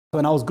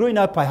When I was growing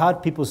up, I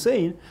heard people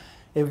saying,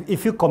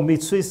 if you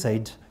commit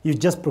suicide, you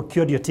just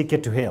procured your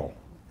ticket to hell.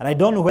 And I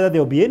don't know whether there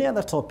will be any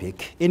other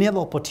topic, any other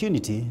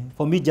opportunity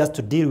for me just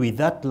to deal with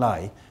that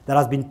lie that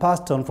has been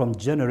passed on from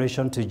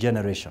generation to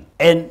generation.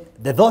 And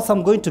the thoughts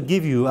I'm going to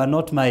give you are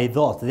not my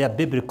thoughts, they are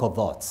biblical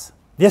thoughts.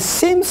 There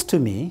seems to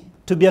me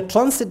to be a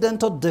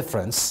transcendental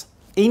difference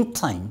in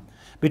time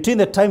between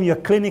the time you're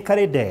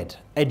clinically dead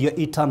and your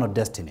eternal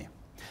destiny.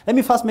 Let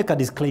me first make a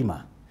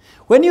disclaimer.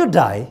 When you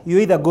die, you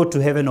either go to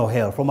heaven or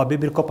hell from a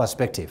biblical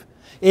perspective.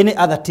 Any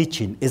other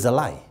teaching is a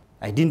lie.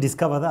 I didn't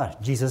discover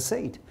that. Jesus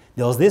said,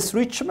 there was this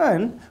rich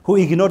man who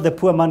ignored the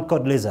poor man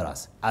called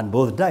Lazarus, and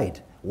both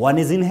died. One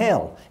is in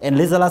hell, and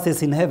Lazarus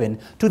is in heaven.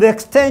 To the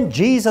extent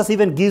Jesus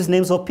even gives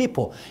names of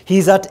people.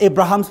 He's at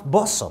Abraham's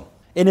bosom.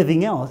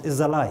 Anything else is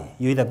a lie.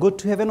 You either go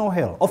to heaven or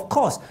hell. Of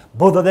course,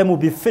 both of them will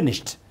be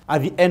finished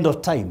at the end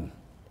of time.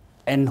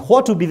 And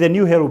what will be the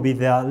new hell will be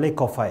the lake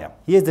of fire.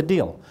 Here's the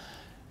deal.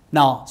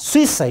 Now,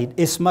 suicide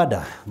is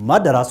murder.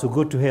 Murderers will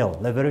go to hell.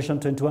 Revelation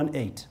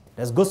 21:8.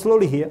 Let's go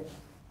slowly here.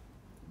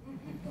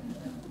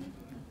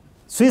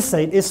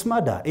 Suicide is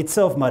murder,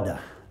 itself murder.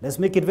 Let's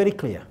make it very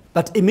clear.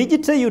 But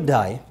immediately you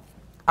die,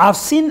 I've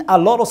seen a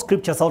lot of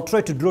scriptures, I'll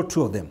try to draw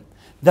two of them,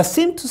 that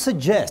seem to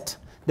suggest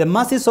the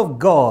mercies of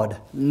God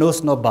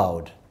knows no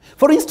bound.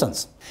 For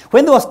instance,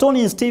 when they were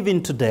stoning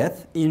Stephen to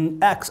death in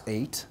Acts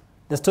 8,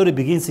 the story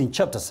begins in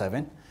chapter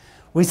 7,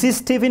 we see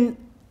Stephen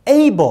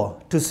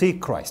able to see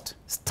Christ,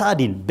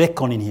 studying,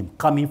 beckoning him,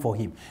 coming for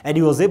him. And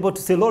he was able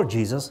to say, Lord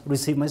Jesus,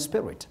 receive my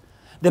spirit.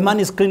 The man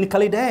is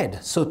clinically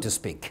dead, so to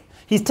speak.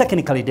 He's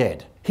technically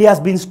dead. He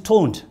has been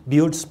stoned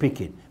beyond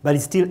speaking, but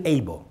he's still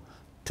able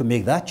to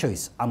make that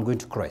choice. I'm going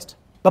to Christ.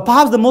 But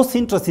perhaps the most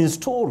interesting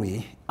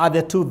story are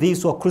the two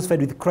thieves who are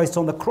crucified with Christ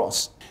on the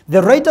cross.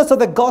 The writers of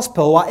the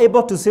gospel were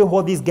able to say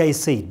what these guys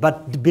said,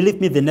 but believe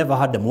me, they never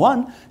heard them.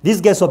 One, these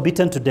guys were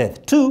beaten to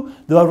death. Two,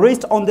 they were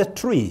raised on the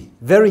tree,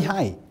 very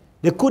high.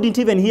 They couldn't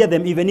even hear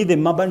them, even if they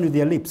murmured with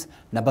their lips.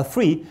 Number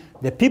three,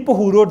 the people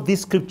who wrote these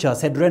scriptures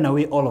had run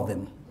away, all of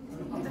them.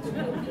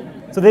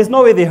 So there's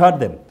no way they heard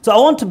them. So I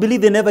want to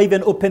believe they never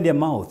even opened their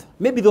mouth.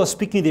 Maybe they were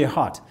speaking their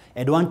heart,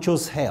 and one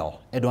chose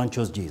hell, and one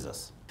chose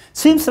Jesus.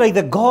 Seems like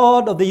the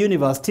God of the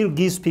universe still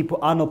gives people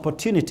an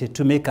opportunity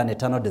to make an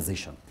eternal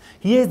decision.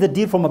 Here's the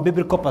deal from a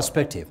biblical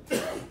perspective.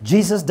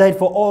 Jesus died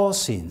for all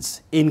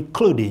sins,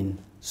 including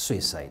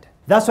suicide.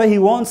 That's why he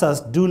wants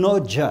us, do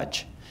not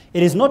judge.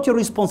 It is not your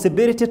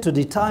responsibility to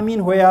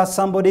determine where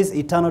somebody's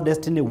eternal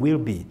destiny will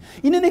be.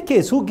 In any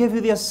case, who gave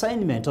you the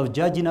assignment of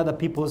judging other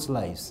people's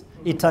lives?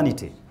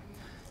 Eternity.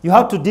 You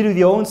have to deal with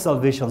your own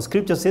salvation.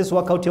 Scripture says,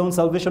 work out your own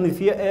salvation with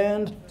fear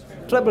and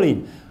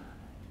trembling.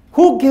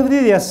 Who gave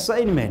you the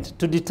assignment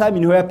to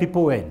determine where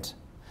people went?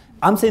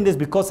 I'm saying this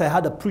because I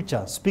had a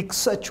preacher speak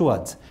such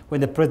words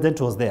when the president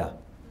was there,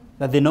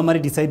 that they normally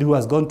decide who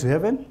has gone to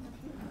heaven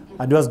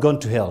and who has gone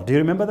to hell. Do you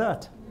remember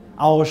that?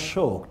 I was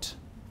shocked,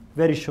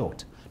 very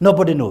shocked.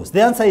 Nobody knows.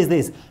 The answer is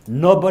this: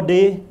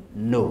 nobody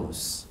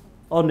knows.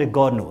 Only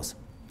God knows.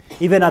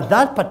 Even at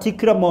that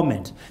particular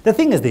moment, the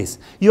thing is this: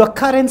 your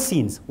current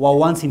sins were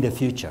once in the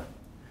future.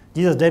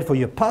 Jesus died for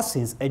your past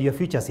sins and your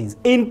future sins,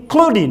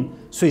 including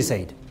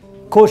suicide.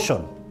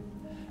 Caution: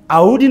 I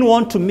wouldn't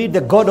want to meet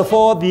the God of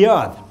all the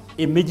earth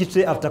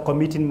immediately after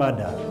committing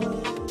murder.